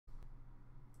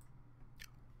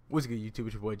What's good, YouTube?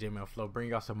 It's your boy Jmellflo. Bring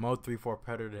y'all some more 3-4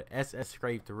 Predator SS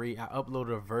Scrape 3. I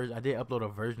uploaded a version. I did upload a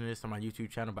version of this on my YouTube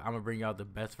channel, but I'm gonna bring y'all the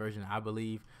best version, I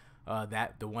believe.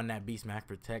 The one that beats max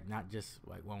protect, not just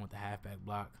like one with the halfback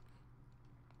block.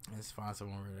 Let's find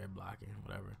someone where they're blocking,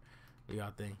 whatever. Do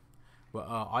y'all think? But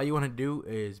all you want to do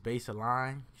is base a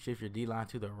line, shift your D line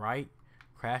to the right,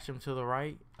 crash him to the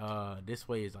right. This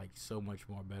way is like so much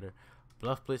more better.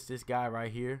 Bluff blitz this guy right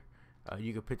here.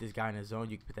 You can put this guy in the zone.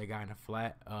 You can put that guy in the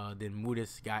flat. Then move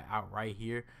this guy out right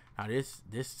here. Now this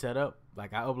setup,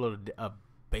 like I uploaded a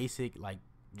basic, like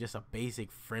just a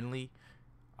basic friendly,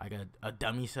 like a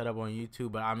dummy setup on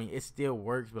YouTube. But I mean it still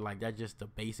works. But like that's just the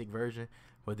basic version.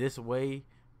 But this way,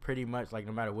 pretty much like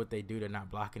no matter what they do, they're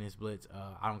not blocking this blitz.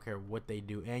 I don't care what they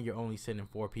do, and you're only sending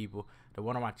 4 people. The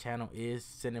one on my channel is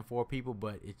sending 4 people,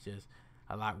 but it's just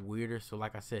a lot weirder. So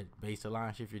like I said, base the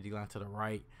line, shift your D line to the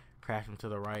right. Crash him to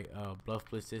the right, bluff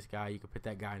blitz this guy. You can put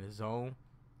that guy in the zone.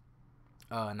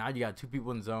 Now you got 2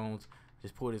 people in zones.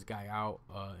 Just pull this guy out,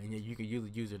 and you can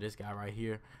use this guy right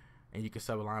here, and you can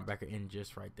sub a linebacker in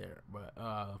just right there. But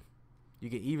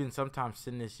you can even sometimes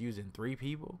send this using 3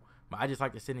 people. But I just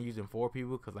like to send it using 4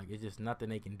 people because like it's just nothing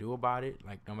they can do about it.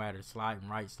 Like no matter sliding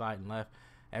right, sliding left,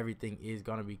 everything is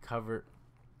gonna be covered.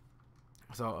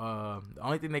 So the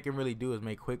only thing they can really do is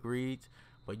make quick reads,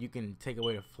 but you can take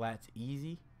away the flats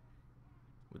easy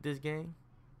with this game.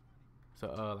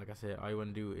 So like I said, all you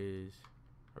want to do is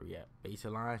base a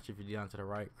line, shift your D down to the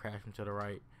right, crash him to the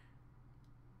right.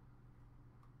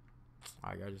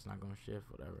 Alright, y'all just not gonna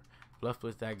shift, whatever. Bluff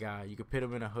blitz that guy. You can put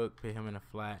him in a hook, put him in a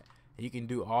flat, and you can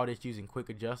do all this using quick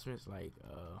adjustments, like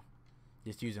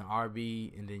just using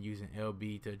RB and then using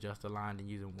LB to adjust the line, and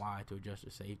using Y to adjust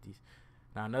your safeties.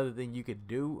 Now another thing you could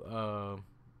do,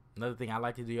 another thing I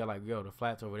like to do, I like, yo, the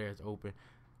flats over there is open.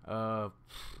 I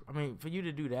mean, for you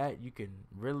to do that, you can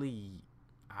really,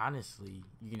 honestly,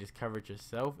 you can just cover it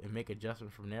yourself and make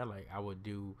adjustments from there. Like I would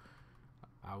do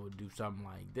something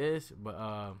like this,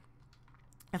 but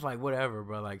it's like whatever,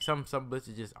 bro. Like some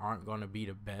blitzes just aren't gonna be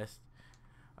the best.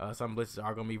 Some blitzes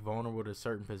are gonna be vulnerable to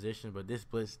certain positions, but this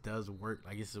blitz does work.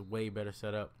 Like this is a way better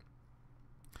setup.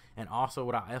 And also,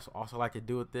 what I also like to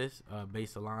do with this,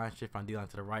 base the line, shift my D line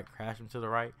to the right, crash them to the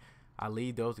right. I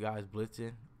leave those guys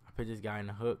blitzing. Put this guy in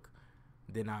the hook,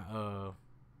 then I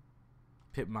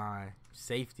put my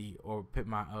safety, or put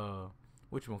my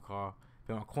put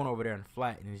my corner over there in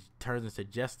flat, and it turns into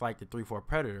just like the 3-4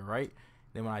 Predator, right?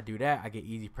 Then when I do that, I get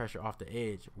easy pressure off the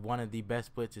edge. One of the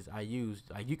best blitzes I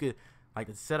used, like you could, like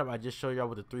the setup I just showed y'all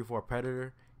with the 3-4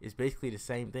 Predator is basically the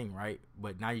same thing, right?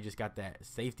 But now you just got that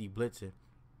safety blitzing.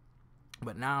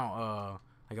 But now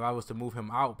like if I was to move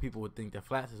him out, people would think the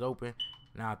flats is open.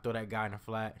 Now I throw that guy in the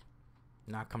flat.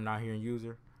 Not come down here and use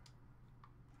her.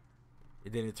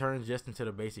 And then it turns just into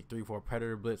the basic 3-4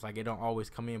 Predator blitz. Like it don't always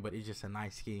come in, but it's just a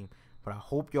nice scheme. But I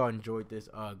hope y'all enjoyed this.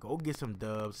 Go get some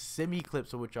dubs. Send me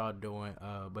clips of what y'all doing.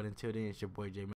 But until then, it's your boy J.